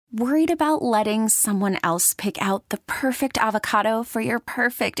Worried about letting someone else pick out the perfect avocado for your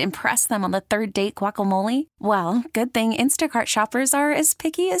perfect impress them on the third date guacamole? Well, good thing Instacart shoppers are as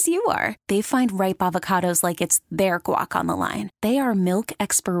picky as you are. They find ripe avocados like it's their guac on the line. They are milk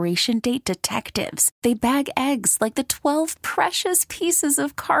expiration date detectives. They bag eggs like the 12 precious pieces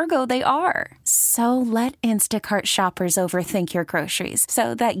of cargo they are. So let Instacart shoppers overthink your groceries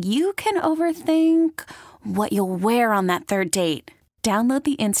so that you can overthink what you'll wear on that third date. Download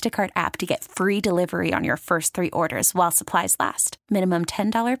the Instacart app to get free delivery on your first 3 orders while supplies last. Minimum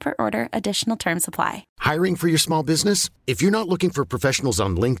 $10 per order. Additional terms apply. Hiring for your small business? If you're not looking for professionals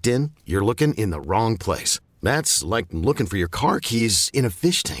on LinkedIn, you're looking in the wrong place. That's like looking for your car keys in a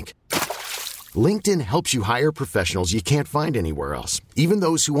fish tank. LinkedIn helps you hire professionals you can't find anywhere else, even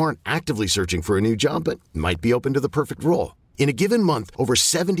those who aren't actively searching for a new job but might be open to the perfect role. In a given month, over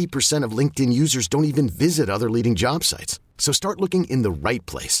 70% of LinkedIn users don't even visit other leading job sites. So start looking in the right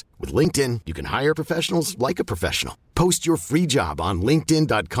place. With LinkedIn, you can hire professionals like a professional. Post your free job on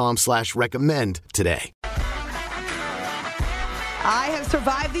linkedin.com/recommend today. I have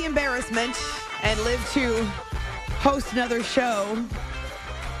survived the embarrassment and lived to host another show.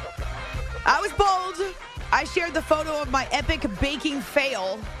 I was bold. I shared the photo of my epic baking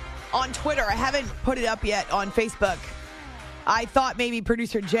fail on Twitter. I haven't put it up yet on Facebook. I thought maybe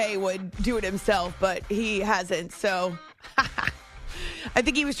producer Jay would do it himself, but he hasn't. So I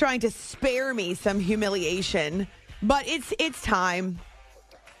think he was trying to spare me some humiliation, but it's time.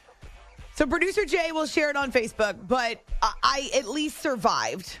 So producer Jay will share it on Facebook, but I at least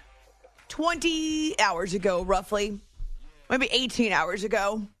survived 20 hours ago, roughly, maybe 18 hours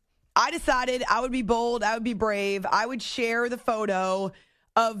ago. I decided I would be bold. I would be brave. I would share the photo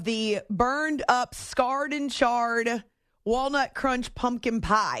of the burned up, scarred and charred walnut crunch pumpkin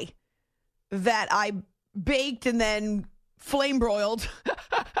pie that I baked and then flame broiled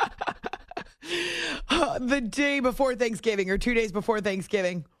the day before Thanksgiving or 2 days before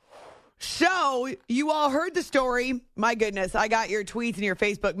Thanksgiving. So you all heard the story. My goodness, I got your tweets and your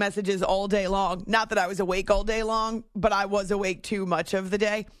Facebook messages all day long. Not that I was awake all day long, but I was awake too much of the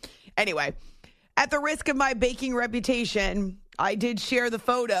day. Anyway, at the risk of my baking reputation, I did share the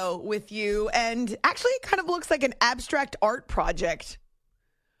photo with you, and actually it kind of looks like an abstract art project.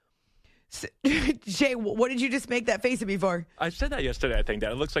 So, Jay, what did you just make that face at me for? I said that yesterday, I think,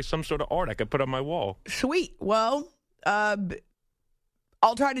 that it looks like some sort of art I could put on my wall. Sweet. Well,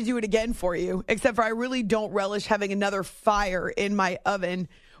 I'll try to do it again for you, except for I really don't relish having another fire in my oven.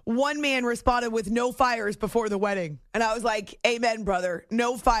 One man responded with no fires before the wedding. And I was like, amen, brother.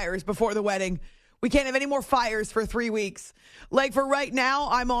 No fires before the wedding. We can't have any more fires for 3 weeks. Like for right now,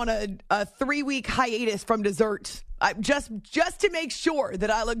 I'm on a 3-week hiatus from desserts. Just to make sure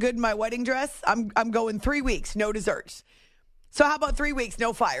that I look good in my wedding dress, I'm going 3 weeks, no desserts. So how about 3 weeks,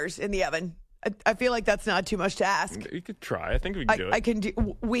 no fires in the oven? I feel like that's not too much to ask. You could try. I think we can do it.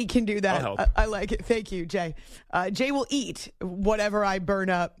 We can do that. I'll help. I like it. Thank you, Jay. Jay will eat whatever I burn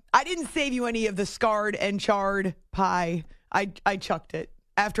up. I didn't save you any of the scarred and charred pie. I chucked it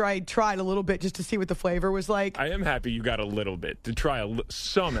after I tried a little bit just to see what the flavor was like. I am happy you got a little bit to try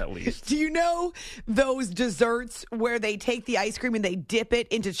some at least. Do you know those desserts where they take the ice cream and they dip it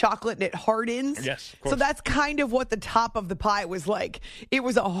into chocolate and it hardens? Yes, of course. So that's kind of what the top of the pie was like. It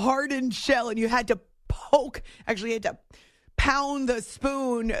was a hardened shell and you had to pound the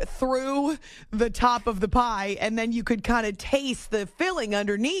spoon through the top of the pie and then you could kind of taste the filling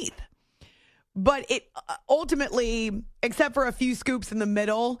underneath. But it ultimately, except for a few scoops in the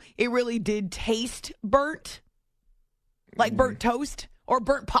middle, it really did taste burnt, like burnt toast or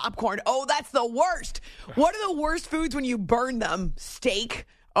burnt popcorn. Oh, that's the worst. What are the worst foods when you burn them? Steak.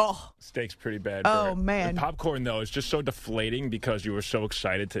 Oh, steak's pretty bad. Oh, man. And popcorn, though, is just so deflating because you were so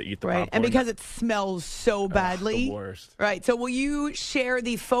excited to eat the right. popcorn. And because it smells so badly. The worst. Right. So will you share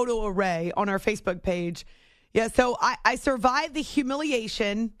the photo array on our Facebook page? Yeah, so I survived the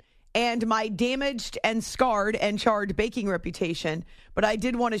humiliation and my damaged and scarred and charred baking reputation. But I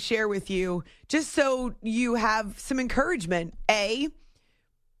did want to share with you, just so you have some encouragement.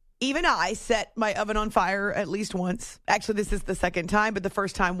 Even I set my oven on fire at least once. Actually, this is the second time, but the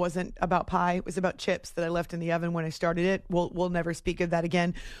first time wasn't about pie. It was about chips that I left in the oven when I started it. We'll never speak of that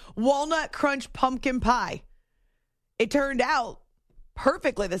again. Walnut crunch pumpkin pie. It turned out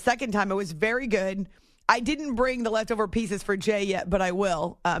perfectly the second time. It was very good. I didn't bring the leftover pieces for Jay yet, but I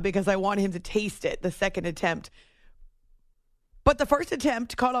will because I want him to taste it the second attempt. But the first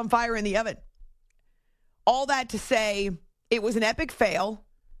attempt caught on fire in the oven. All that to say, it was an epic fail,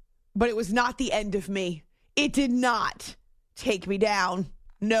 but it was not the end of me. It did not take me down.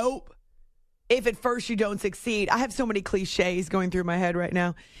 Nope. if at first you don't succeed, I have so many cliches going through my head right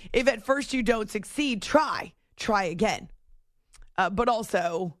now. If at first you don't succeed, try again. But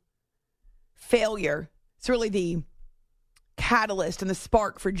also, failure. It's really the catalyst and the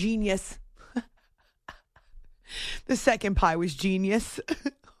spark for genius. The second pie was genius.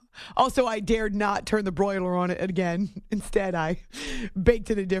 Also, I dared not turn the broiler on it again. Instead, I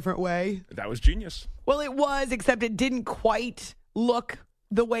baked it a different way. That was genius. Well, it was, except it didn't quite look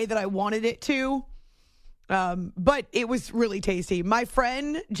the way that I wanted it to. But it was really tasty. My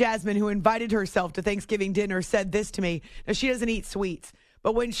friend Jasmine, who invited herself to Thanksgiving dinner, said this to me. Now, she doesn't eat sweets,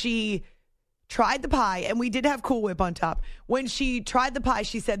 but when she tried the pie, and we did have Cool Whip on top, when she tried the pie,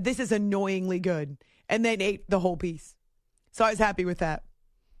 she said, "This is annoyingly good," and then ate the whole piece. So I was happy with that.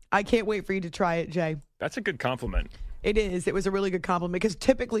 I can't wait for you to try it, Jay. That's a good compliment. It is. It was a really good compliment because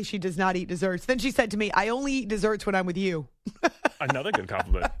typically she does not eat desserts. Then she said to me, "I only eat desserts when I'm with you." Another good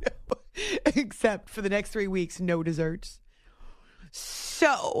compliment. Except for the next 3 weeks, no desserts.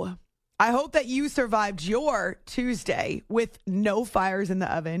 So I hope that you survived your Tuesday with no fires in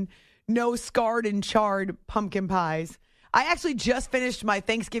the oven, no scarred and charred pumpkin pies. I actually just finished my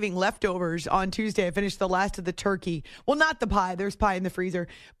Thanksgiving leftovers on Tuesday. I finished the last of the turkey. Well, not the pie. There's pie in the freezer.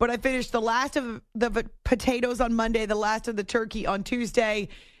 But I finished the last of the potatoes on Monday, the last of the turkey on Tuesday.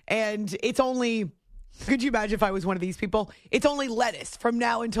 And it's only, could you imagine if I was one of these people? It's only lettuce from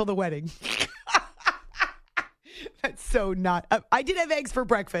now until the wedding. That's so not. I did have eggs for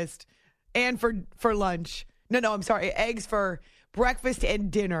breakfast and for lunch. No, I'm sorry. Eggs for breakfast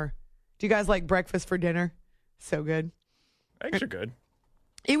and dinner. Do you guys like breakfast for dinner? So good. Eggs are good.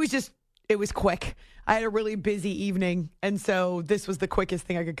 It was quick. I had a really busy evening, and so this was the quickest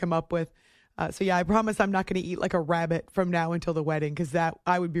thing I could come up with. So yeah, I promise I'm not going to eat like a rabbit from now until the wedding because that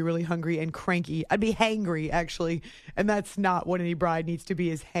I would be really hungry and cranky. I'd be hangry, actually, and that's not what any bride needs to be,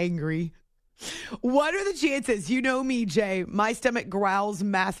 is hangry. What are the chances? You know me, Jay. My stomach growls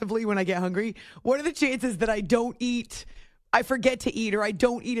massively when I get hungry. What are the chances that I don't eat? I forget to eat, or I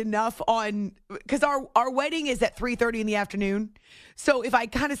don't eat enough because our wedding is at 3:30 in the afternoon. So if I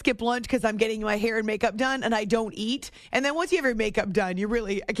kind of skip lunch because I'm getting my hair and makeup done and I don't eat, and then once you have your makeup done,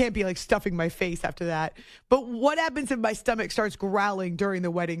 I can't be like stuffing my face after that. But what happens if my stomach starts growling during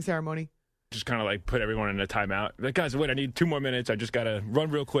the wedding ceremony? Just kind of like put everyone in a timeout. Like, guys, wait, I need 2 more minutes. I just got to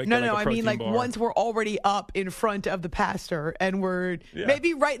run real quick. No, I mean like once we're already up in front of the pastor and we're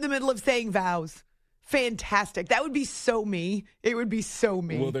maybe right in the middle of saying vows. Fantastic. That would be so me. It would be so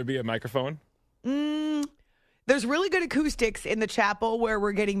me. Will there be a microphone? There's really good acoustics in the chapel where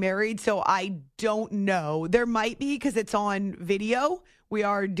we're getting married, so I don't know. There might be because it's on video. We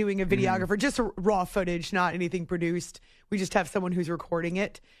are doing a videographer, just raw footage, not anything produced. We just have someone who's recording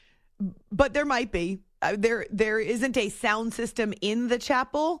it. But there might be. There isn't a sound system in the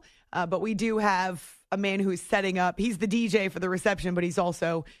chapel, but we do have a man who's setting up. He's the DJ for the reception, but he's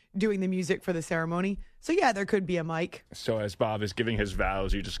also doing the music for the ceremony. So, yeah, there could be a mic. So as Bob is giving his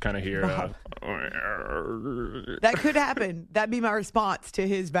vows, you just kind of hear... That could happen. That'd be my response to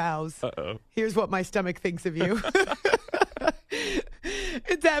his vows. Uh-oh. Here's what my stomach thinks of you.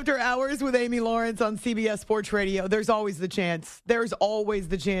 It's After Hours with Amy Lawrence on CBS Sports Radio. There's always the chance. There's always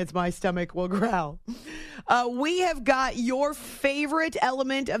the chance my stomach will growl. We have got your favorite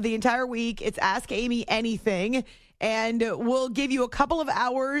element of the entire week. It's Ask Amy Anything. And we'll give you a couple of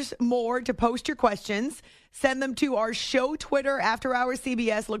hours more to post your questions. Send them to our show Twitter, After Hours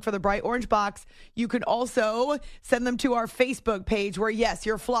CBS. Look for the bright orange box. You can also send them to our Facebook page where, yes,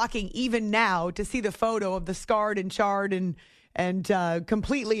 you're flocking even now to see the photo of the scarred and charred and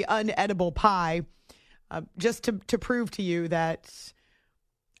completely unedible pie, just to prove to you that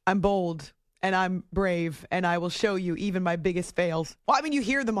I'm bold and I'm brave and I will show you even my biggest fails. Well, I mean, you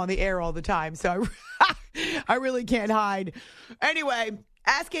hear them on the air all the time, so I really can't hide. Anyway,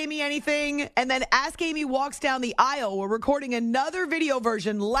 Ask Amy Anything, and then Ask Amy Walks Down the Aisle. We're recording another video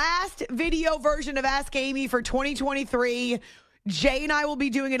version, last video version of Ask Amy for 2023. Jay and I will be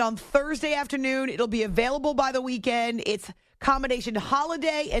doing it on Thursday afternoon. It'll be available by the weekend. It's combination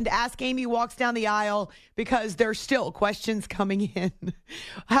holiday and Ask Amy Walks Down the Aisle because there's still questions coming in.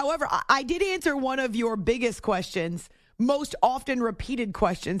 However, I did answer one of your biggest questions, most often repeated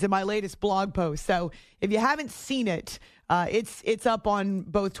questions in my latest blog post. So if you haven't seen it, it's up on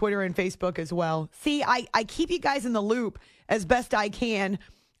both Twitter and Facebook as well. See, I keep you guys in the loop as best I can.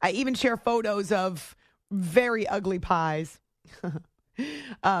 I even share photos of very ugly pies.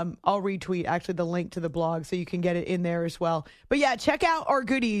 I'll retweet actually the link to the blog so you can get it in there as well. But yeah, check out our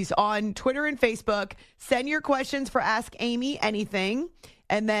goodies on Twitter and Facebook. Send your questions for Ask Amy Anything.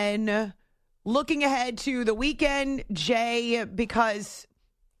 And then looking ahead to the weekend, Jay, because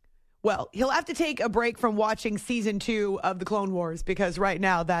Well, he'll have to take a break from watching season 2 of the Clone Wars because right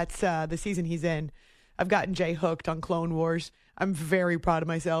now that's the season he's in. I've gotten Jay hooked on Clone Wars. I'm very proud of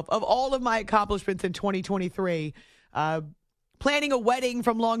myself. Of all of my accomplishments in 2023, planning a wedding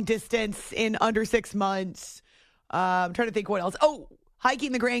from long distance in under 6 months. I'm trying to think what else. Oh,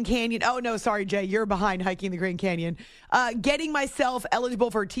 hiking the Grand Canyon. Oh, no, sorry, Jay. You're behind hiking the Grand Canyon. Getting myself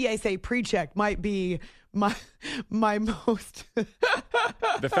eligible for TSA pre-check might be my most.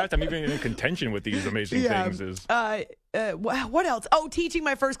 The fact I'm even in contention with these amazing things is. What else? Oh, teaching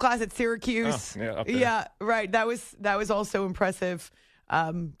my first class at Syracuse. Oh, yeah, up there. Yeah, right. That was also impressive.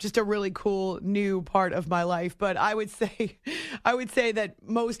 Just a really cool new part of my life. But I would say that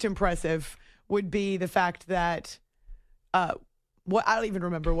most impressive would be the fact that I don't even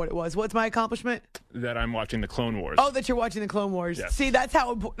remember what it was. What's my accomplishment? That I'm watching the Clone Wars. Oh, that you're watching the Clone Wars. Yes. See, that's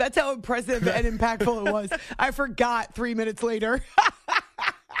how impressive and impactful it was. I forgot 3 minutes later.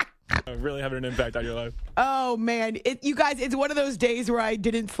 Really having an impact on your life. Oh, man. You guys, it's one of those days where I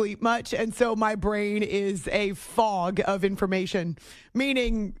didn't sleep much, and so my brain is a fog of information,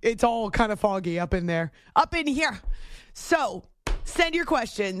 meaning it's all kind of foggy up in there. Up in here. So, send your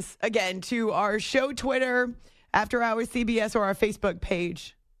questions, again, to our show Twitter, After Hours CBS, or our Facebook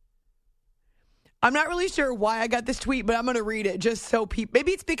page. I'm not really sure why I got this tweet, but I'm going to read it just so people...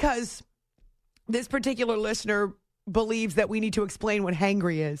 Maybe it's because this particular listener believes that we need to explain what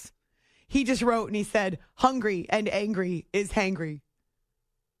hangry is. He just wrote and he said, hungry and angry is hangry.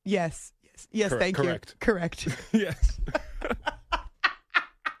 Yes, thank you. Correct. Yes.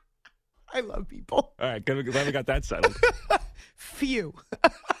 I love people. All right, glad we got that settled. Phew.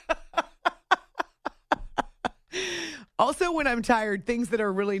 Also, when I'm tired, things that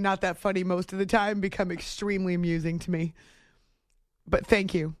are really not that funny most of the time become extremely amusing to me. But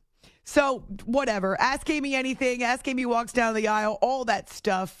thank you. So, whatever. Ask Amy anything. Ask Amy walks down the aisle. All that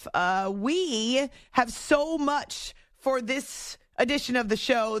stuff. We have so much for this edition of the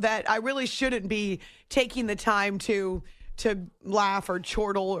show that I really shouldn't be taking the time to laugh or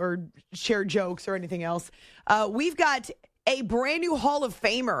chortle or share jokes or anything else. We've got a brand new Hall of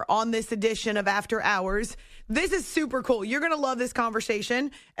Famer on this edition of After Hours. This is super cool. You're going to love this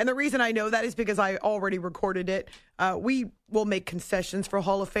conversation. And the reason I know that is because I already recorded it. We will make concessions for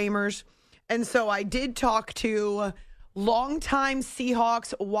Hall of Famers. And so I did talk to longtime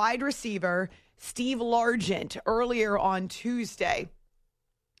Seahawks wide receiver Steve Largent earlier on Tuesday.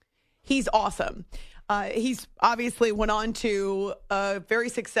 He's awesome. He's obviously went on to a very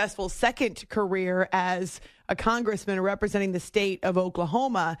successful second career as a congressman representing the state of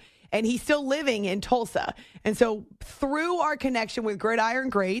Oklahoma, and he's still living in Tulsa. And so through our connection with Gridiron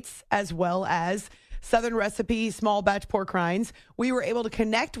Greats, as well as Southern Recipe Small Batch Pork Rinds, we were able to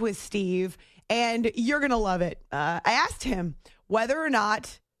connect with Steve, and you're going to love it. I asked him whether or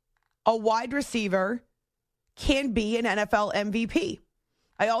not a wide receiver can be an NFL MVP.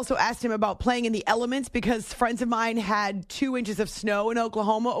 I also asked him about playing in the elements because friends of mine had 2 inches of snow in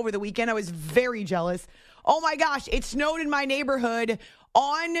Oklahoma over the weekend. I was very jealous. Oh my gosh, it snowed in my neighborhood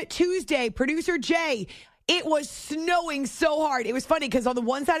on Tuesday. Producer Jay, it was snowing so hard. It was funny because on the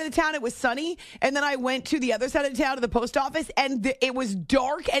one side of the town, it was sunny. And then I went to the other side of the town to the post office and it was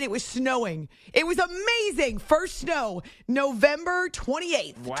dark and it was snowing. It was amazing. First snow, November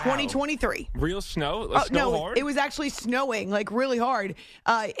 28th, Wow. 2023. Real snow? No, hard? it was actually snowing, like really hard.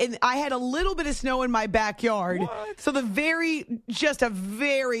 And I had a little bit of snow in my backyard. What? So just a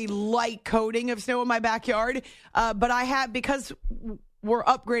very light coating of snow in my backyard. But I had, because we're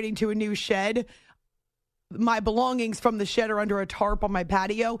upgrading to a new shed, my belongings from the shed are under a tarp on my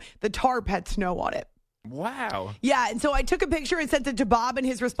patio. The tarp had snow on it. Wow. Yeah, and so I took a picture and sent it to Bob, and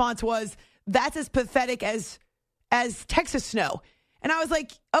his response was, that's as pathetic as Texas snow. And I was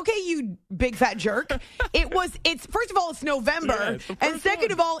like, okay, you big fat jerk. It's first of all, it's November. Yeah, it's the and first second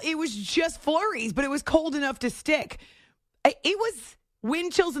one. of all, it was just flurries, but it was cold enough to stick. It was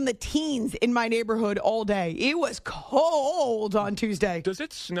wind chills in the teens in my neighborhood all day. It was cold on Tuesday. Does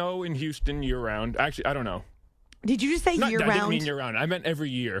it snow in Houston year-round? Actually, I don't know. Did you just say I year-round? didn't mean year-round. I meant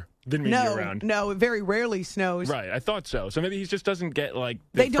every year. Didn't mean year-round. No, it very rarely snows. Right, I thought so. So maybe he just doesn't get, like,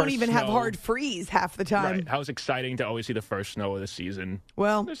 They don't even have hard freeze half the time. Right. How it's exciting to always see the first snow of the season.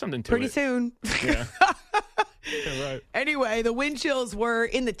 Well, There's something to pretty it. soon. Yeah. Yeah, right. Anyway, the wind chills were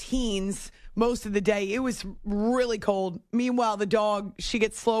in the teens most of the day. It was really cold. Meanwhile, the dog, she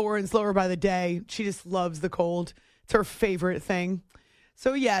gets slower and slower by the day. She just loves the cold. It's her favorite thing.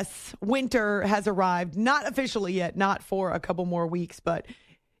 So yes, winter has arrived. Not officially yet, not for a couple more weeks, but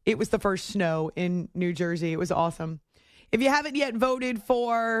it was the first snow in New Jersey. It was awesome. If you haven't yet voted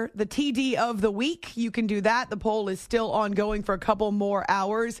for the TD of the week, you can do that. The poll is still ongoing for a couple more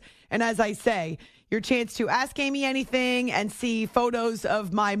hours. And as I say, your chance to ask Amy anything and see photos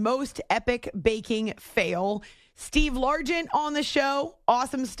of my most epic baking fail. Steve Largent on the show.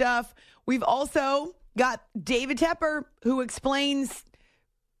 Awesome stuff. We've also got David Tepper, who explains,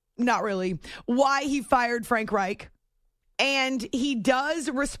 not really, why he fired Frank Reich. And he does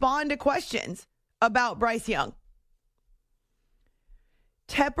respond to questions about Bryce Young.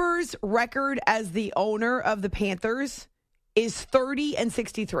 Tepper's record as the owner of the Panthers is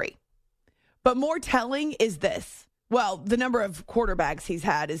 30-63. But more telling is this. Well, the number of quarterbacks he's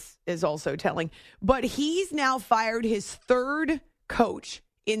had is also telling. But he's now fired his third coach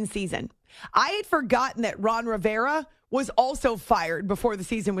in season. I had forgotten that Ron Rivera was also fired before the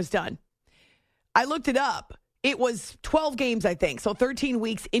season was done. I looked it up. It was 12 games, I think. So 13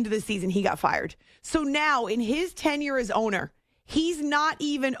 weeks into the season, he got fired. So now in his tenure as owner, he's not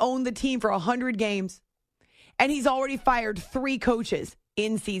even owned the team for 100 games. And he's already fired 3 coaches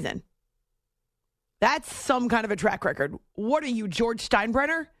in season. That's some kind of a track record. What are you, George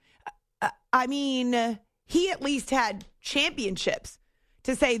Steinbrenner? I mean, he at least had championships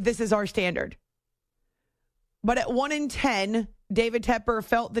to say this is our standard. But at 1-10, David Tepper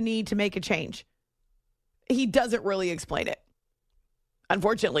felt the need to make a change. He doesn't really explain it.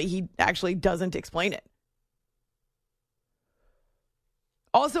 Unfortunately, he actually doesn't explain it.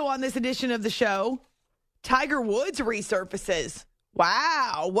 Also on this edition of the show, Tiger Woods resurfaces.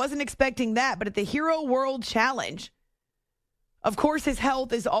 Wow, wasn't expecting that, but at the Hero World Challenge. Of course, his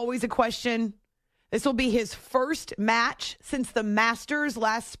health is always a question. This will be his first match since the Masters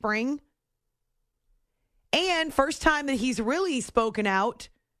last spring. And first time that he's really spoken out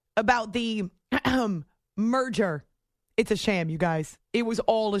about the merger. It's a sham, you guys. It was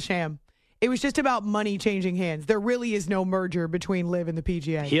all a sham. It was just about money changing hands. There really is no merger between LIV and the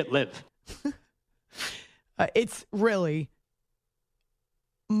PGA. Hit LIV. It's really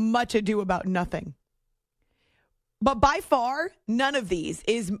much ado about nothing. But by far, none of these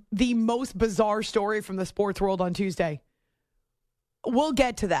is the most bizarre story from the sports world on Tuesday. We'll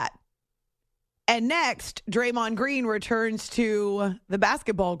get to that. And next, Draymond Green returns to the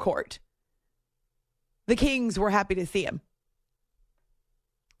basketball court. The Kings were happy to see him.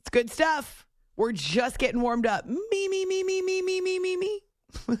 It's good stuff. We're just getting warmed up. Me.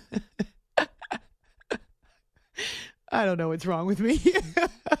 I don't know what's wrong with me.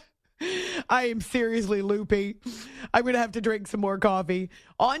 I am seriously loopy. I'm going to have to drink some more coffee.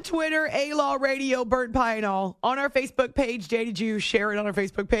 On Twitter, A-Law Radio, Burnt Pie and all. On our Facebook page, Jay, did you share it on our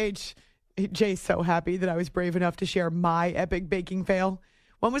Facebook page? Jay's so happy that I was brave enough to share my epic baking fail.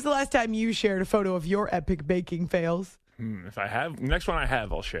 When was the last time you shared a photo of your epic baking fails? If I have, next one I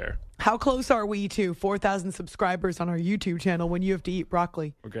have, I'll share. How close are we to 4,000 subscribers on our YouTube channel when you have to eat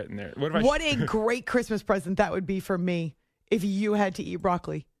broccoli? We're getting there. What a great Christmas present that would be for me if you had to eat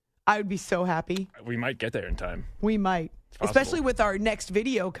broccoli. I would be so happy. We might get there in time. We might. Especially with our next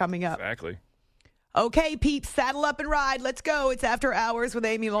video coming up. Exactly. Okay, peeps, saddle up and ride. Let's go. It's After Hours with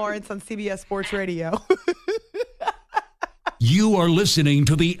Amy Lawrence on CBS Sports Radio. You are listening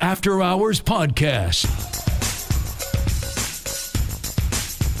to the After Hours Podcast.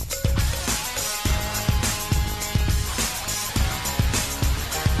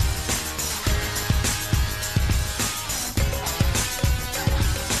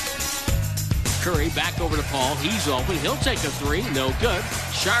 Curry back over to Paul. He's open. He'll take a three. No good.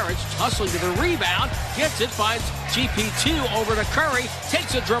 Sharich hustling to the rebound. Gets it. Finds GP2 over to Curry.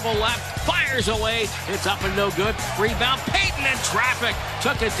 Takes a dribble left. Fires away. It's up and no good. Rebound. Payton in traffic.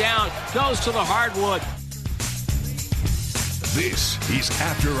 Took it down. Goes to the hardwood. This is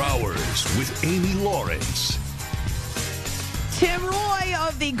After Hours with Amy Lawrence. Tim Roy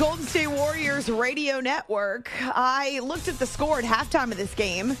of the Golden State Warriors radio network. I looked at the score at halftime of this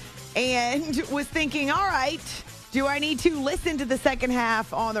game and was thinking, all right, do I need to listen to the second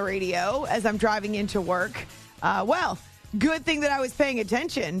half on the radio as I'm driving into work? Well, good thing that I was paying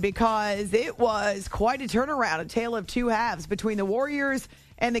attention because it was quite a turnaround, a tale of two halves between the Warriors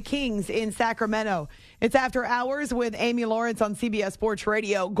and the Kings in Sacramento. It's After Hours with Amy Lawrence on CBS Sports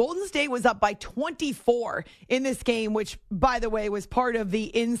Radio. Golden State was up by 24 in this game, which, by the way, was part of the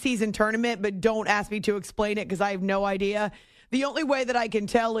in-season tournament, but don't ask me to explain it because I have no idea. The only way that I can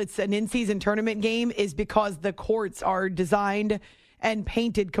tell it's an in-season tournament game is because the courts are designed and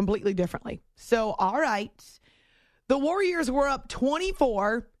painted completely differently. So, all right. The Warriors were up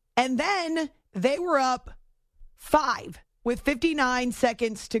 24, and then they were up 5 with 59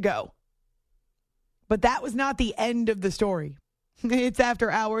 seconds to go. But that was not the end of the story. It's After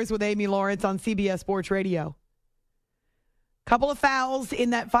Hours with Amy Lawrence on CBS Sports Radio. Couple of fouls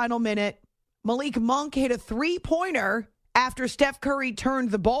in that final minute. Malik Monk hit a three-pointer after Steph Curry turned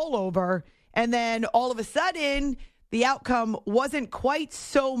the ball over. And then all of a sudden, the outcome wasn't quite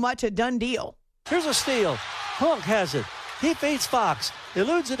so much a done deal. Here's a steal. Monk has it. He beats Fox,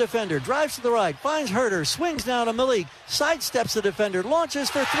 eludes the defender, drives to the right, finds Herter, swings down to Malik, sidesteps the defender, launches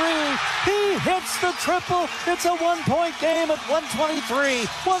for three. He hits the triple. It's a one-point game at 123,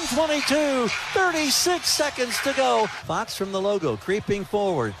 122, 36 seconds to go. Fox from the logo, creeping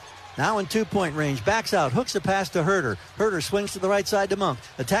forward. Now in two-point range, backs out, hooks a pass to Herter. Herter swings to the right side to Monk,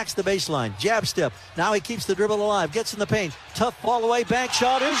 attacks the baseline, jab step. Now he keeps the dribble alive, gets in the paint. Tough fall-away bank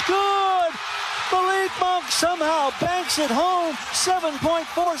shot is good! Malik Monk somehow banks it home.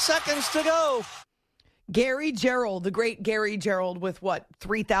 7.4 seconds to go. Gary Gerald, the great Gary Gerald with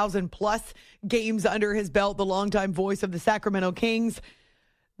 3,000 plus games under his belt, the longtime voice of the Sacramento Kings.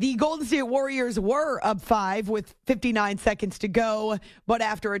 The Golden State Warriors were up 5 with 59 seconds to go, but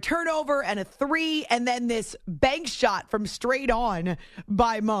after a turnover and a three, and then this bank shot from straight on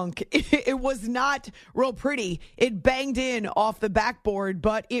by Monk, it was not real pretty. It banged in off the backboard,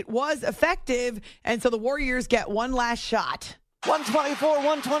 but it was effective, and so the Warriors get one last shot.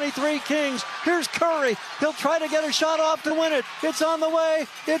 124-123 Kings. Here's Curry. He'll try to get a shot off to win it. It's on the way.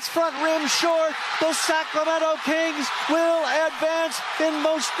 It's front rim short. The Sacramento Kings will advance in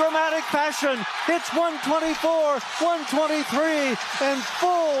most dramatic fashion. It's 124-123, and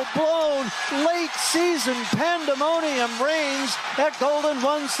full-blown late-season pandemonium reigns at Golden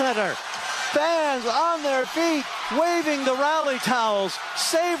One Center. Fans on their feet, waving the rally towels,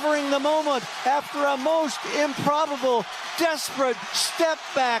 savoring the moment after a most improbable, desperate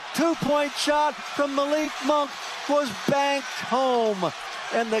step-back two-point shot from Malik Monk was banked home.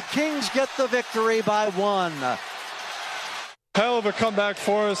 And the Kings get the victory by one. Hell of a comeback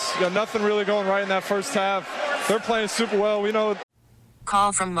for us. Got nothing really going right in that first half. They're playing super well. We know.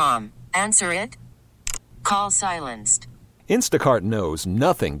 Call from mom. Answer it. Call silenced. Instacart knows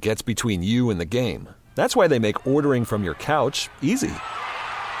nothing gets between you and the game. That's why they make ordering from your couch easy.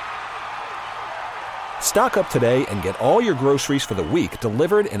 Stock up today and get all your groceries for the week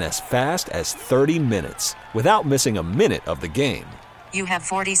delivered in as fast as 30 minutes without missing a minute of the game. You have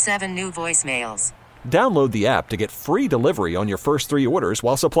 47 new voicemails. Download the app to get free delivery on your first 3 orders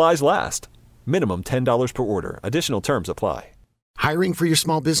while supplies last. Minimum $10 per order. Additional terms apply. Hiring for your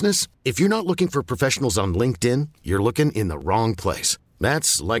small business? If you're not looking for professionals on LinkedIn, you're looking in the wrong place.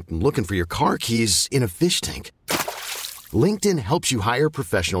 That's like looking for your car keys in a fish tank. LinkedIn helps you hire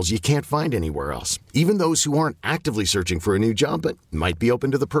professionals you can't find anywhere else, even those who aren't actively searching for a new job but might be open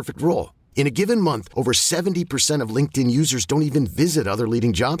to the perfect role. In a given month, over 70% of LinkedIn users don't even visit other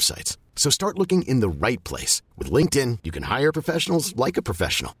leading job sites. So start looking in the right place. With LinkedIn, you can hire professionals like a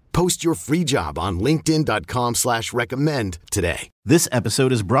professional. Post your free job on linkedin.com/recommend today. This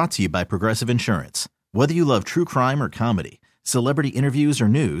episode is brought to you by Progressive Insurance. Whether you love true crime or comedy, celebrity interviews or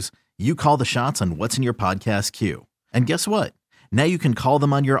news, you call the shots on what's in your podcast queue. And guess what? Now you can call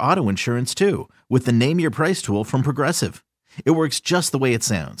them on your auto insurance too with the Name Your Price tool from Progressive. It works just the way it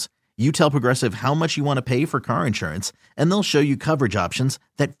sounds. You tell Progressive how much you want to pay for car insurance, and they'll show you coverage options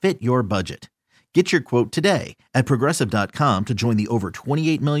that fit your budget. Get your quote today at Progressive.com to join the over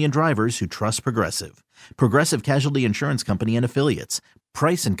 28 million drivers who trust Progressive. Progressive Casualty Insurance Company and Affiliates.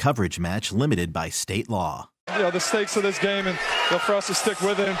 Price and coverage match limited by state law. The stakes of this game, and for us to stick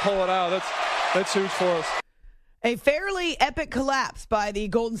with it and pull it out, that's huge for us. A fairly epic collapse by the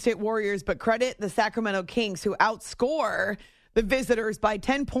Golden State Warriors, but credit the Sacramento Kings, who outscore the visitors by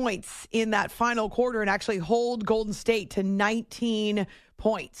 10 points in that final quarter and actually hold Golden State to 19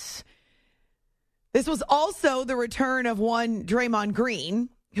 points. This was also the return of one Draymond Green,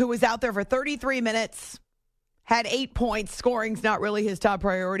 who was out there for 33 minutes, had 8 points. Scoring's not really his top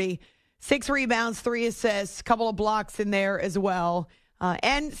priority. 6 rebounds, 3 assists, couple of blocks in there as well.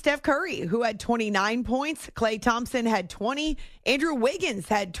 And Steph Curry, who had 29 points. Klay Thompson had 20. Andrew Wiggins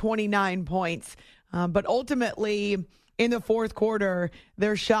had 29 points. But ultimately, in the fourth quarter,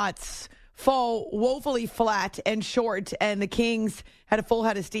 their shots fall woefully flat and short, and the Kings had a full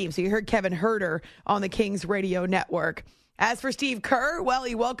head of steam. So you heard Kevin Herter on the Kings radio network. As for Steve Kerr, well,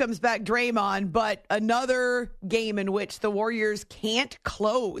 he welcomes back Draymond, but another game in which the Warriors can't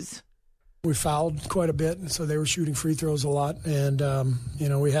close. We fouled quite a bit, so they were shooting free throws a lot. And,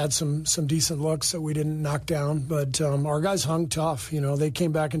 we had some decent looks that we didn't knock down. But our guys hung tough. They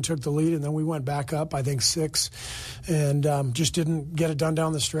came back and took the lead, and then we went back up, I think, 6, and just didn't get it done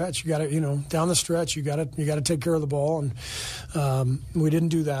down the stretch. You got to, down the stretch, you got to take care of the ball, and we didn't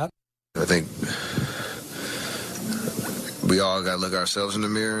do that. I think we all got to look ourselves in the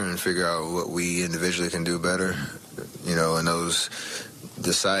mirror and figure out what we individually can do better. in those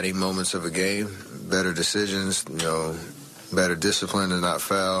deciding moments of a game, better decisions, better discipline to not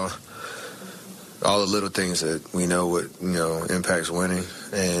foul. All the little things that we know what, impacts winning.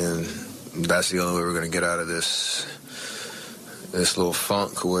 And that's the only way we're going to get out of this little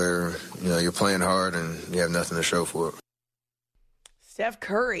funk where, you're playing hard and you have nothing to show for it. Steph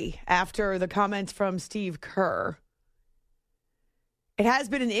Curry, after the comments from Steve Kerr. It has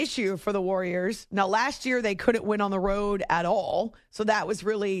been an issue for the Warriors. Now, last year they couldn't win on the road at all, so that was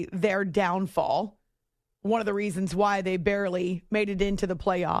really their downfall. One of the reasons why they barely made it into the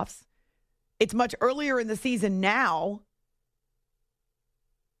playoffs. It's much earlier in the season now,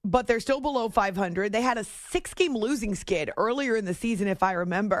 but they're still below 500. They had a 6-game losing skid earlier in the season, if I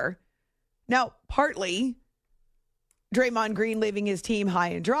remember. Now, partly, Draymond Green leaving his team high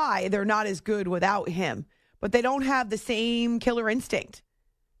and dry. They're not as good without him, but they don't have the same killer instinct.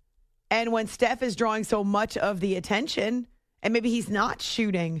 And when Steph is drawing so much of the attention, and maybe he's not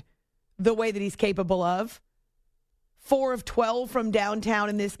shooting the way that he's capable of, 4 of 12 from downtown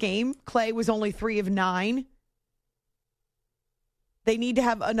in this game. Clay was only 3 of 9. They need to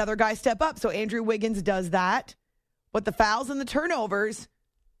have another guy step up. So Andrew Wiggins does that. But the fouls and the turnovers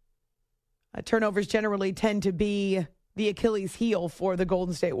generally tend to be the Achilles heel for the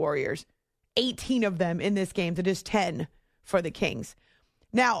Golden State Warriors. 18 of them in this game to just 10 for the Kings.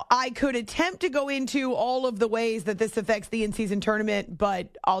 Now, I could attempt to go into all of the ways that this affects the in-season tournament,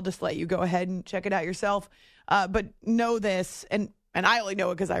 but I'll just let you go ahead and check it out yourself. But know this, and I only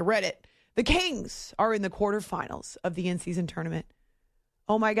know it because I read it. The Kings are in the quarterfinals of the in-season tournament.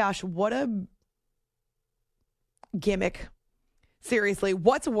 Oh my gosh, what a gimmick. Seriously,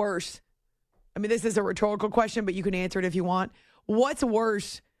 what's worse? I mean, this is a rhetorical question, but you can answer it if you want. What's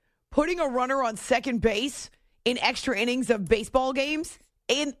worse, putting a runner on second base in extra innings of baseball games?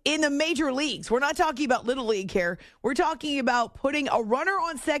 In the major leagues, we're not talking about Little League here. We're talking about putting a runner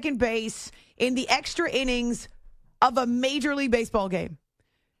on second base in the extra innings of a Major League Baseball game.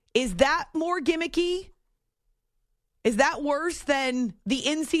 Is that more gimmicky? Is that worse than the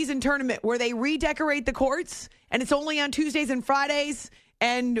in-season tournament where they redecorate the courts and it's only on Tuesdays and Fridays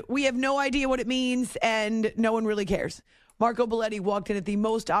and we have no idea what it means and no one really cares? Marco Belletti walked in at the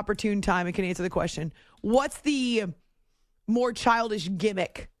most opportune time and can answer the question. What's the more childish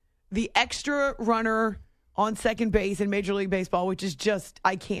gimmick? The extra runner on second base in Major League Baseball, which is just,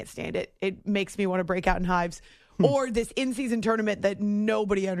 I can't stand it. It makes me want to break out in hives. Or this in-season tournament that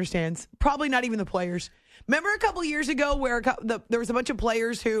nobody understands. Probably not even the players. Remember a couple years ago where there was a bunch of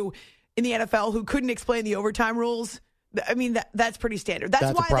players who in the NFL who couldn't explain the overtime rules? I mean, that's pretty standard.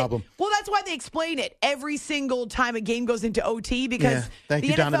 That's why a problem. That's why they explain it every single time a game goes into OT because the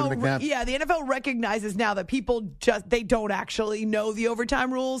NFL recognizes now that people they don't actually know the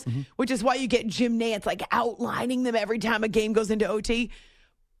overtime rules, which is why you get Jim Nantz like outlining them every time a game goes into OT.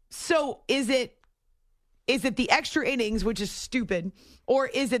 So is it the extra innings, which is stupid, or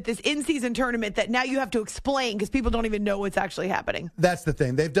is it this in-season tournament that now you have to explain because people don't even know what's actually happening? That's the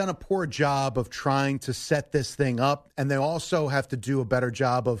thing. They've done a poor job of trying to set this thing up, and they also have to do a better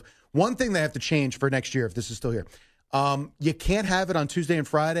job of one thing they have to change for next year if this is still here. You can't have it on Tuesday and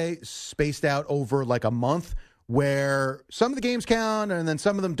Friday spaced out over like a month where some of the games count and then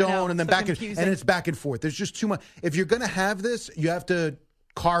some of them don't, and then it's back and forth. There's just too much. If you're going to have this, you have to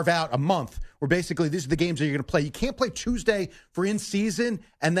carve out a month where basically these are the games that you're going to play. You can't play Tuesday for in-season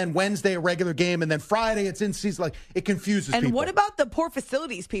and then Wednesday a regular game and then Friday it's in-season. Like, it confuses people. And what about the poor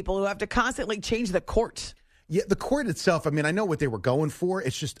facilities people who have to constantly change the court? Yeah, the court itself, I mean, I know what they were going for.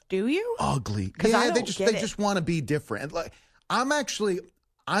 It's just ugly. Yeah, they just want to be different. Like, I'm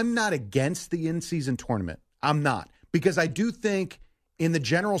not against the in-season tournament. I'm not. Because I do think in the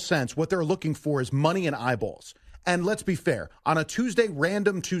general sense what they're looking for is money and eyeballs. And let's be fair, on a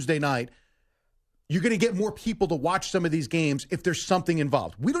random Tuesday night, you're going to get more people to watch some of these games if there's something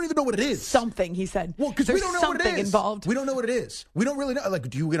involved. We don't even know what it is. Something, he said. Well, because we don't know what it is. Involved. We don't know what it is. We don't really know. Like,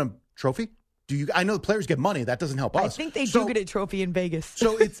 do you get a trophy? I know the players get money. That doesn't help us. I think they do get a trophy in Vegas.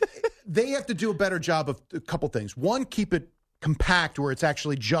 So they have to do a better job of a couple things. One, keep it compact where it's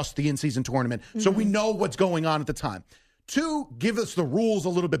actually just the in-season tournament so we know what's going on at the time. 2, give us the rules a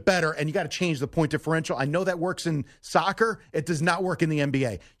little bit better, and you got to change the point differential. I know that works in soccer. It does not work in the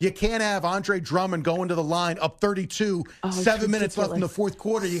NBA. You can't have Andre Drummond go into the line up 32, 7 minutes left in the fourth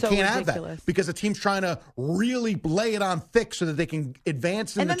quarter. You can't have that because the team's trying to really lay it on thick so that they can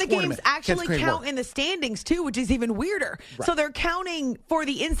advance in the tournament. And then the games actually count in the standings, too, which is even weirder. Right. So they're counting for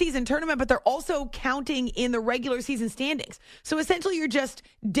the in-season tournament, but they're also counting in the regular season standings. So essentially you're just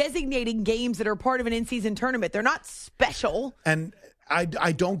designating games that are part of an in-season tournament. They're not special. And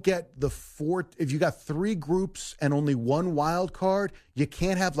I don't get the four. If you got 3 groups and only 1 wild card, you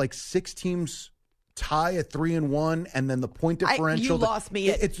can't have like 6 teams tie at 3-1 and then the point differential. You lost me.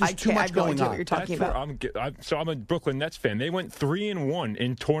 It's just too much going on. What you're talking about. I'm a Brooklyn Nets fan. They went 3-1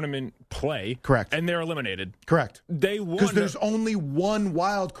 in tournament play. Correct. And they're eliminated. Correct. They won. Because there's only 1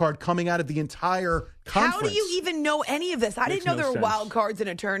 wild card coming out of the entire conference. How do you even know any of this? I didn't know there were wild cards in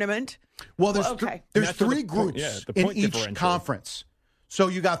a tournament. Well, there's 3 groups in each conference. So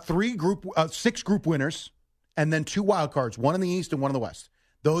you got 6 group winners and then 2 wild cards, 1 in the East and 1 in the West.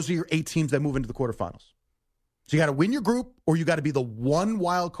 Those are your 8 teams that move into the quarterfinals. So you got to win your group or you got to be the 1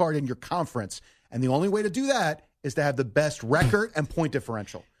 wild card in your conference. And the only way to do that is to have the best record and point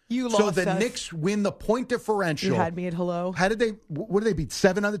differential. You lost So the us. Knicks win the point differential. You had me at hello. What did they beat?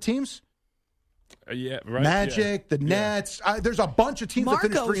 7 other teams? Yeah, right. Magic, the Nets. There's a bunch of teams that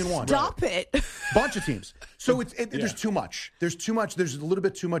finished 3-1. Stop it. Bunch of teams. So there's too much. There's too much. There's a little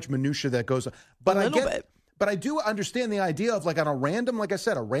bit too much minutia that goes on. But But I do understand the idea of like on a random, like I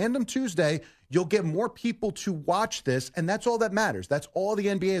said, a random Tuesday, you'll get more people to watch this, and that's all that matters. That's all the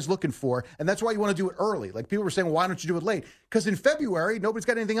NBA is looking for, and that's why you want to do it early. Like people were saying, well, why don't you do it late? Because in February, nobody's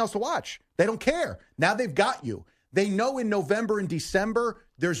got anything else to watch. They don't care. Now they've got you. They know in November and December,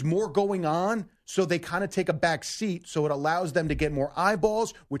 there's more going on, so they kind of take a back seat, so it allows them to get more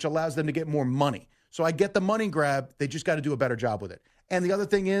eyeballs, which allows them to get more money. So I get the money grab. They just got to do a better job with it. And the other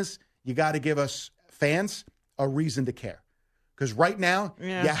thing is, you got to give us fans a reason to care. Because right now, you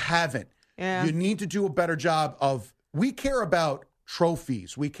haven't. Yeah. You need to do a better job of, we care about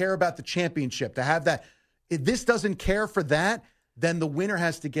trophies. We care about the championship. To have that, if this doesn't care for that, then the winner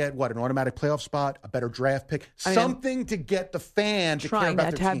has to get, an automatic playoff spot, a better draft pick, something to get the fan to care about their team.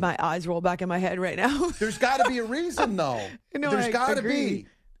 Trying not to have my eyes roll back in my head right now. There's got to be a reason, though. There's got to be.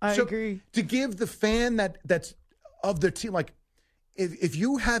 I agree. To give the fan that's of the team, like, if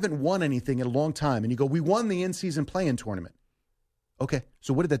you haven't won anything in a long time and you go, we won the in-season play-in tournament. Okay,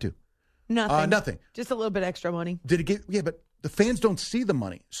 so what did that do? Nothing. Nothing. Just a little bit extra money. Did it get? Yeah, but the fans don't see the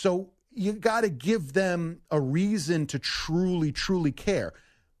money. So you got to give them a reason to truly, truly care.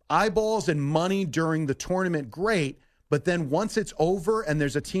 Eyeballs and money during the tournament, great. But then once it's over and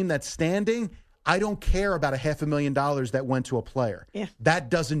there's a team that's standing, I don't care about $500,000 that went to a player. Yeah. That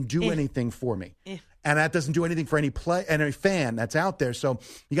doesn't do anything for me. Yeah. And that doesn't do anything for any fan that's out there. So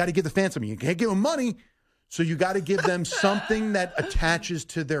you got to give the fans something. You can't give them money, so you got to give them something that attaches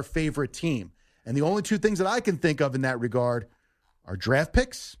to their favorite team. And the only 2 things that I can think of in that regard are draft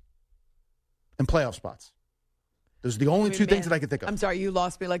picks and playoff spots. Those are the only 2 things that I can think of. I'm sorry, you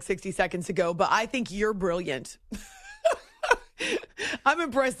lost me like 60 seconds ago, but I think you're brilliant. I'm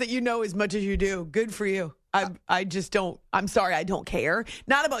impressed that you know as much as you do. Good for you. I just don't. I'm sorry, I don't care.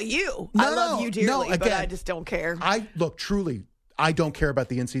 Not about you. I love you dearly, but I just don't care. Truly, I don't care about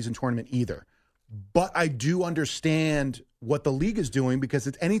the in-season tournament either. But I do understand what the league is doing because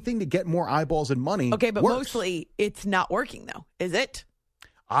it's anything to get more eyeballs and money. Okay, but works. mostly it's not working, though, is it?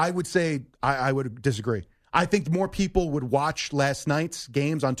 I would say I would disagree. I think more people would watch last night's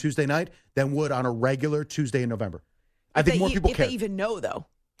games on Tuesday night than would on a regular Tuesday in November. I think more people care. If they even know, though.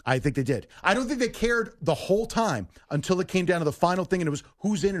 I think they did. I don't think they cared the whole time until it came down to the final thing and it was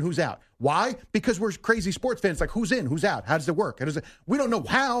who's in and who's out. Why? Because we're crazy sports fans. Like, who's in, who's out? How does it work? We don't know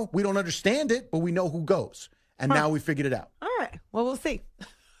how. We don't understand it, but we know who goes. And now we figured it out. All right. Well, we'll see.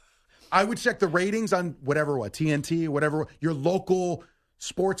 I would check the ratings on TNT, whatever, your local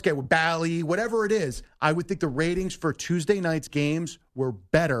sports game, Bally, whatever it is. I would think the ratings for Tuesday night's games were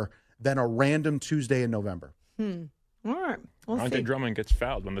better than a random Tuesday in November. All right. We'll Andre see. Drummond gets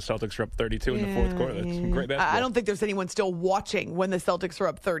fouled when the Celtics are up 32 in the fourth quarter. That's some great basketball. I don't think there's anyone still watching when the Celtics are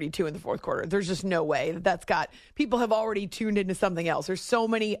up 32 in the fourth quarter. There's just no way that's got people have already tuned into something else. There's so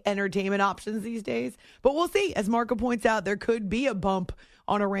many entertainment options these days. But we'll see. As Marco points out, there could be a bump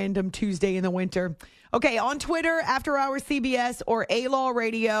on a random Tuesday in the winter. Okay, on Twitter, After Hours CBS or A-Law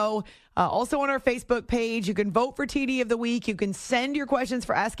Radio. Also on our Facebook page, you can vote for TD of the Week. You can send your questions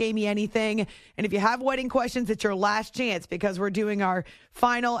for Ask Amy Anything. And if you have wedding questions, it's your last chance because we're doing our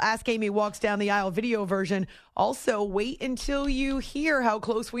final Ask Amy Walks Down the Aisle video version. Also, wait until you hear how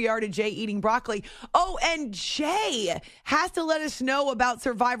close we are to Jay eating broccoli. Oh, and Jay has to let us know about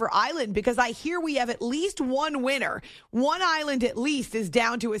Survivor Island because I hear we have at least one winner. One island at least is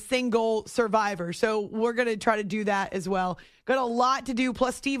down to a single survivor. So we're going to try to do that as well. Got a lot to do,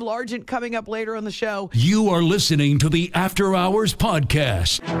 plus Steve Largent coming up later on the show. You are listening to the After Hours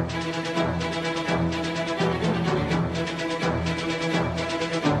Podcast.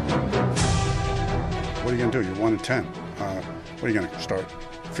 What are you going to do? You're 1-10. What are you going to start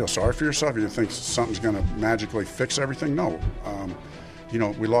feel sorry for yourself? You think something's going to magically fix everything? No.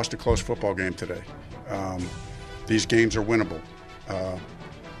 We lost a close football game today. These games are winnable.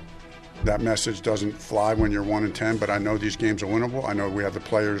 That message doesn't fly when you're 1-10, but I know these games are winnable. I know we have the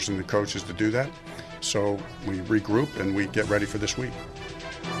players and the coaches to do that. So we regroup and we get ready for this week.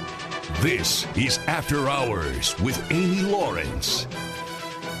 This is After Hours with Amy Lawrence.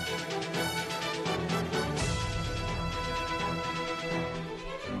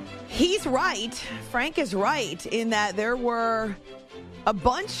 He's right. Frank is right in that there were a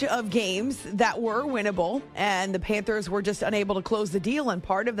bunch of games that were winnable, and the Panthers were just unable to close the deal. And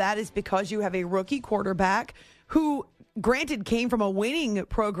part of that is because you have a rookie quarterback who, granted, came from a winning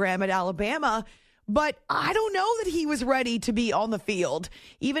program at Alabama, but I don't know that he was ready to be on the field,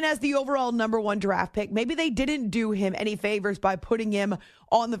 even as the overall number 1 draft pick. Maybe they didn't do him any favors by putting him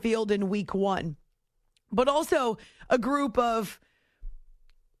on the field in week 1. But also a group of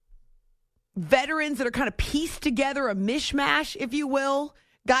veterans that are kind of pieced together, a mishmash, if you will,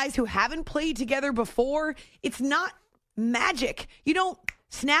 guys who haven't played together before. It's not magic. You don't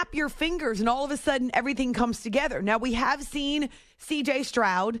snap your fingers and all of a sudden everything comes together. Now, we have seen C.J.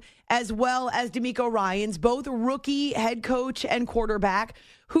 Stroud as well as DeMeco Ryans, both rookie head coach and quarterback,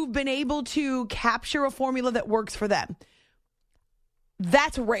 who've been able to capture a formula that works for them.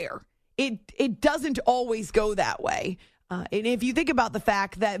 That's rare. It doesn't always go that way. And if you think about the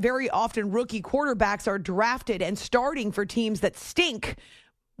fact that very often rookie quarterbacks are drafted and starting for teams that stink,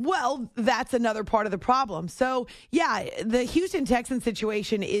 well, that's another part of the problem. So, yeah, the Houston Texans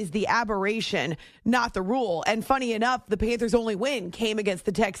situation is the aberration, not the rule. And funny enough, the Panthers' only win came against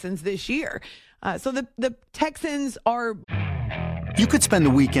the Texans this year. So the Texans are... You could spend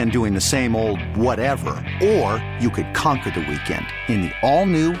the weekend doing the same old whatever, or you could conquer the weekend in the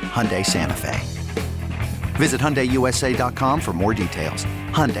all-new Hyundai Santa Fe. Visit HyundaiUSA.com for more details.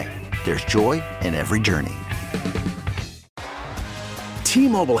 Hyundai, there's joy in every journey.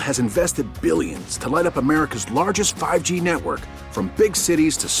 T-Mobile has invested billions to light up America's largest 5G network, from big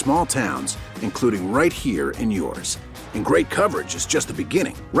cities to small towns, including right here in yours. And great coverage is just the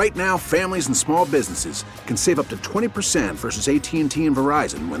beginning. Right now, families and small businesses can save up to 20% versus AT&T and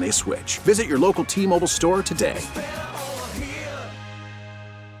Verizon when they switch. Visit your local T-Mobile store today.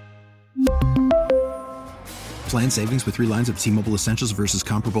 Plan savings with 3 lines of T-Mobile Essentials versus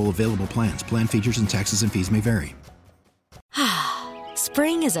comparable available plans. Plan features and taxes and fees may vary.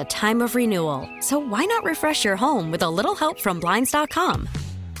 Spring is a time of renewal, so why not refresh your home with a little help from Blinds.com?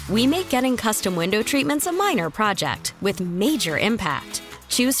 We make getting custom window treatments a minor project with major impact.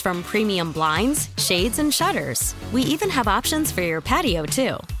 Choose from premium blinds, shades, and shutters. We even have options for your patio,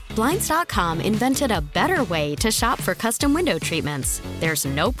 too. Blinds.com invented a better way to shop for custom window treatments. There's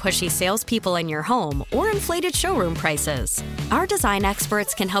no pushy salespeople in your home or inflated showroom prices. Our design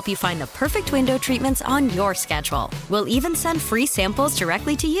experts can help you find the perfect window treatments on your schedule. We'll even send free samples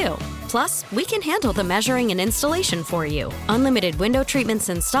directly to you. Plus, we can handle the measuring and installation for you. Unlimited window treatments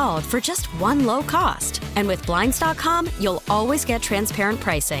installed for just one low cost. And with Blinds.com, you'll always get transparent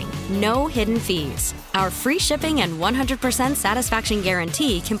pricing. No hidden fees. Our free shipping and 100% satisfaction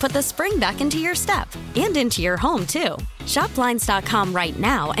guarantee can put the spring back into your step and into your home, too. Shop Blinds.com right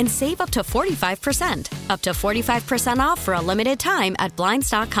now and save up to 45%. Up to 45% off for a limited time at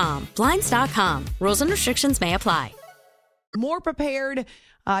Blinds.com. Blinds.com. Rules and restrictions may apply. More prepared.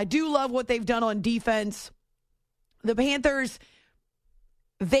 I do love what they've done on defense. The Panthers,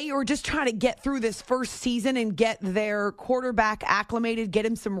 they are just trying to get through this first season and get their quarterback acclimated, get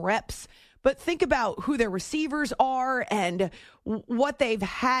him some reps. But think about who their receivers are and what they've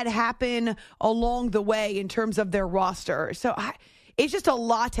had happen along the way in terms of their roster. So it's just a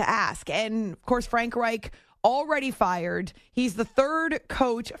lot to ask. And, of course, Frank Reich already fired. He's the 3rd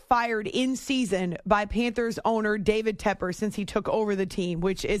coach fired in season by Panthers owner David Tepper since he took over the team,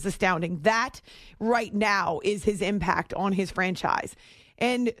 which is astounding. That right now is his impact on his franchise.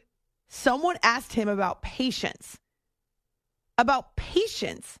 And someone asked him about patience.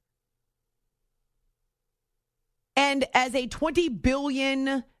 And as a $20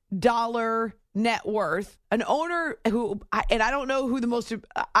 billion net worth, an owner who, and I don't know who the most,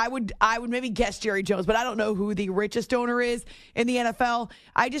 I would maybe guess Jerry Jones, but I don't know who the richest owner is in the NFL.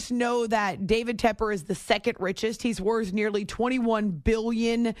 I just know that David Tepper is the 2nd richest. He's worth nearly $21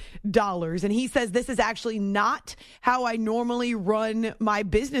 billion. And he says this is actually not how I normally run my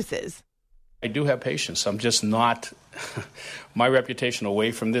businesses. I do have patience. I'm just not, my reputation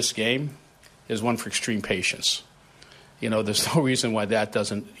away from this game is one for extreme patience. There's no reason why that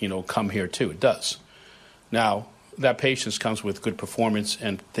doesn't, come here too. It does. Now, that patience comes with good performance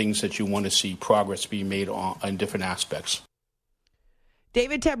and things that you want to see progress being made on different aspects.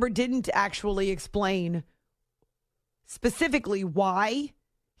 David Tepper didn't actually explain specifically why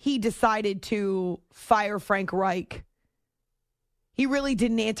he decided to fire Frank Reich. He really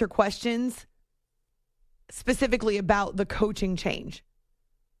didn't answer questions specifically about the coaching change.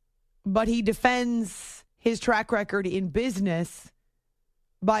 But he defends his track record in business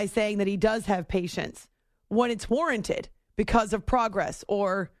by saying that he does have patience when it's warranted because of progress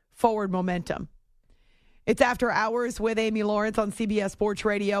or forward momentum. It's After Hours with Amy Lawrence on CBS Sports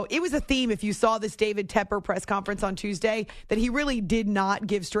Radio. It was a theme, if you saw this David Tepper press conference on Tuesday, that he really did not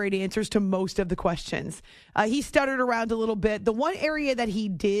give straight answers to most of the questions. He stuttered around a little bit. The one area that he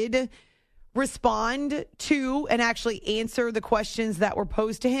did respond to and actually answer the questions that were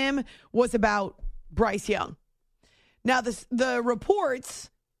posed to him was about Bryce Young. Now, the reports,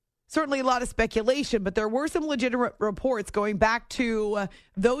 certainly a lot of speculation, but there were some legitimate reports going back to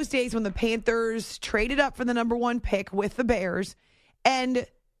those days when the Panthers traded up for the number 1 pick with the Bears and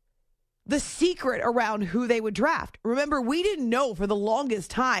the secret around who they would draft. Remember, we didn't know for the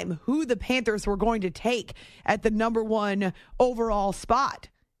longest time who the Panthers were going to take at the number 1 overall spot.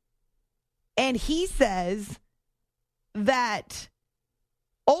 And he says that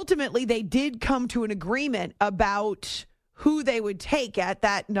ultimately they did come to an agreement about who they would take at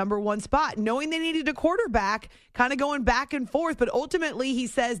that number 1 spot, knowing they needed a quarterback, kind of going back and forth. But ultimately, he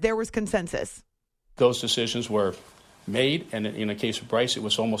says there was consensus. Those decisions were made, and in the case of Bryce, it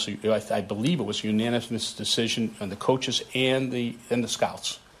was almost, I believe it was a unanimous decision on the coaches and the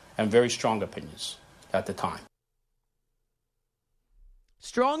scouts, and very strong opinions at the time.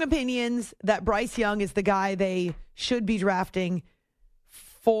 Strong opinions that Bryce Young is the guy they should be drafting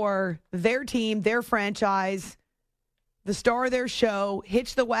for their team, their franchise, the star of their show,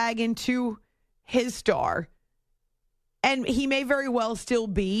 hitch the wagon to his star. And he may very well still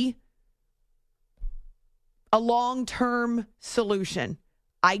be a long-term solution.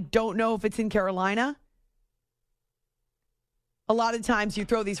 I don't know if it's in Carolina. A lot of times you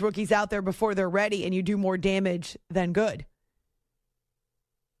throw these rookies out there before they're ready and you do more damage than good.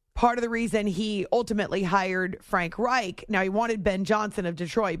 Part of the reason he ultimately hired Frank Reich, now he wanted Ben Johnson of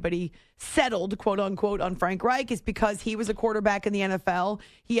Detroit, but he settled, quote unquote, on Frank Reich is because he was a quarterback in the NFL.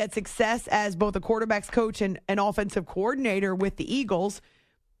 He had success as both a quarterback's coach and an offensive coordinator with the Eagles.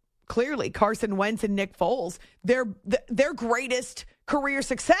 Clearly, Carson Wentz and Nick Foles, their greatest career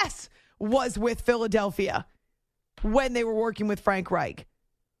success was with Philadelphia when they were working with Frank Reich.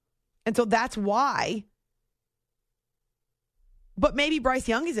 And so that's why. But maybe Bryce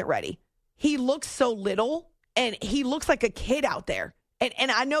Young isn't ready. He looks so little, and he looks like a kid out there. And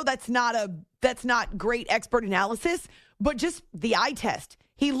I know that's not great expert analysis, but just the eye test.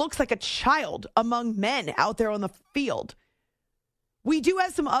 He looks like a child among men out there on the field. We do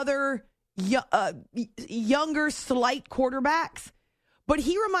have some other younger, slight quarterbacks, but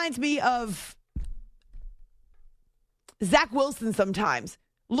he reminds me of Zach Wilson sometimes,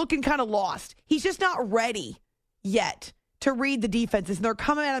 looking kind of lost. He's just not ready yet to read the defenses, and they're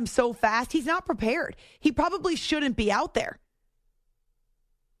coming at him so fast, he's not prepared. He probably shouldn't be out there.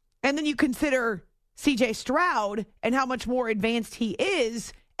 And then you consider C.J. Stroud and how much more advanced he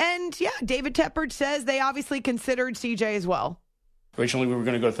is, and yeah, David Tepper says they obviously considered C.J. as well. Originally, we were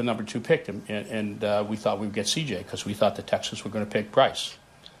going to go with the number 2 pick, and we thought we would get C.J. because we thought the Texans were going to pick Bryce.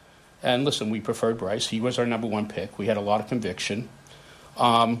 And listen, we preferred Bryce. He was our number 1 pick. We had a lot of conviction.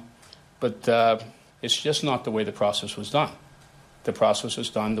 But it's just not the way the process was done. The process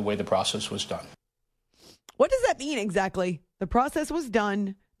was done the way the process was done. What does that mean exactly? The process was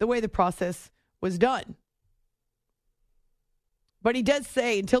done the way the process was done. But he does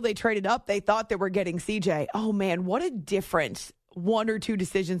say until they traded up, they thought they were getting CJ. Oh, man, what a difference 1 or 2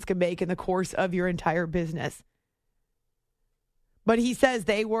 decisions can make in the course of your entire business. But he says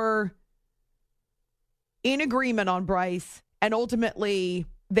they were in agreement on Bryce, and ultimately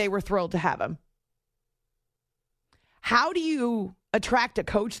they were thrilled to have him. How do you attract a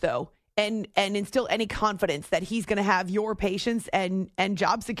coach, though, and instill any confidence that he's going to have your patience and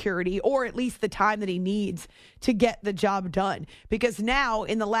job security, or at least the time that he needs to get the job done? Because now,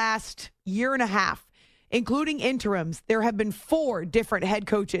 in the last year and a half, including interims, there have been 4 different head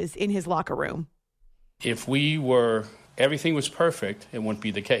coaches in his locker room. If everything was perfect, it wouldn't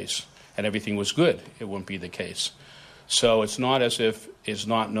be the case. And everything was good, it wouldn't be the case. So it's not as if it's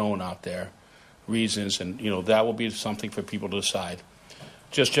not known out there. Reasons, and that will be something for people to decide.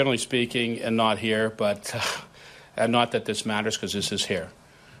 Just generally speaking, and not here, but and not that this matters because this is here,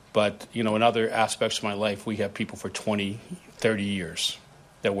 but in other aspects of my life, we have people for 20, 30 years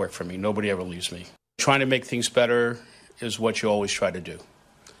that work for me. Nobody ever leaves me. Trying to make things better is what you always try to do.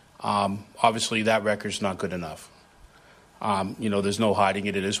 Obviously, that record's not good enough. There's no hiding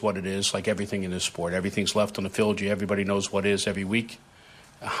it. It is what it is, like everything in this sport. Everything's left on the field. Everybody knows what is every week.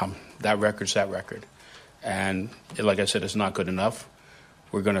 That record's that record. And like I said, it's not good enough.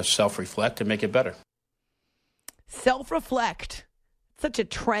 We're going to self-reflect and make it better. Self-reflect. Such a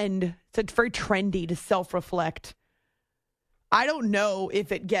trend. It's very trendy to self-reflect. I don't know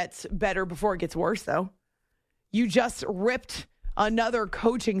if it gets better before it gets worse, though. You just ripped another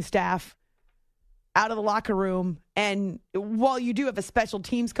coaching staff out of the locker room. And while you do have a special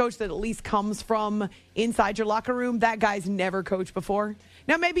teams coach that at least comes from inside your locker room, that guy's never coached before.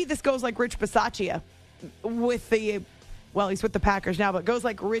 Now, maybe this goes like Rich Bisaccia with he's with the Packers now, but goes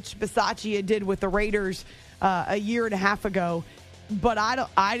like Rich Bisaccia did with the Raiders a year and a half ago. But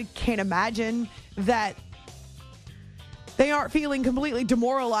I can't imagine that they aren't feeling completely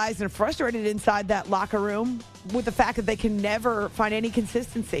demoralized and frustrated inside that locker room with the fact that they can never find any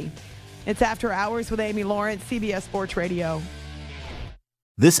consistency. It's After Hours with Amy Lawrence, CBS Sports Radio.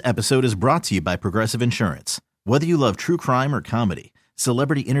 This episode is brought to you by Progressive Insurance. Whether you love true crime or comedy,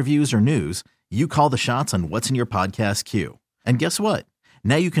 celebrity interviews or news, you call the shots on what's in your podcast queue. And guess what?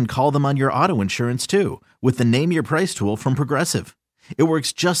 Now you can call them on your auto insurance too with the Name Your Price tool from Progressive. It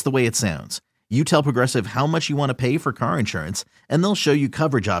works just the way it sounds. You tell Progressive how much you want to pay for car insurance, and they'll show you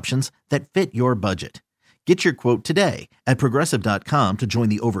coverage options that fit your budget. Get your quote today at Progressive.com to join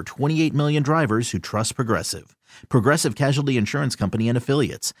the over 28 million drivers who trust Progressive. Progressive Casualty Insurance Company and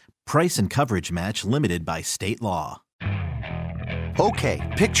Affiliates. Price and coverage match limited by state law.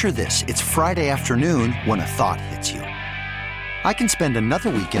 Okay, picture this. It's Friday afternoon when a thought hits you. I can spend another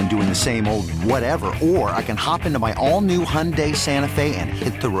weekend doing the same old whatever, or I can hop into my all-new Hyundai Santa Fe and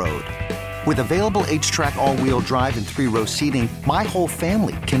hit the road. With available H-Track all-wheel drive and 3-row seating, my whole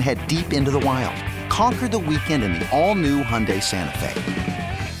family can head deep into the wild. Conquer the weekend in the all-new Hyundai Santa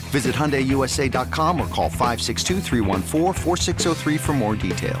Fe. Visit HyundaiUSA.com or call 562-314-4603 for more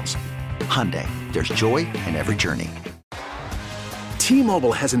details. Hyundai, there's joy in every journey.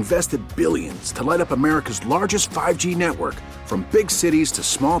 T-Mobile has invested billions to light up America's largest 5G network, from big cities to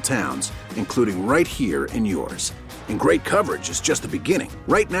small towns, including right here in yours. And great coverage is just the beginning.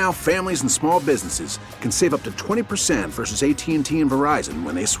 Right now, families and small businesses can save up to 20% versus AT&T and Verizon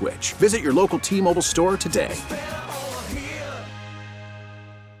when they switch. Visit your local T-Mobile store today.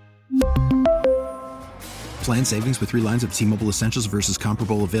 Plan savings with 3 lines of T-Mobile Essentials versus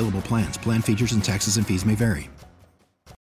comparable available plans. Plan features and taxes and fees may vary.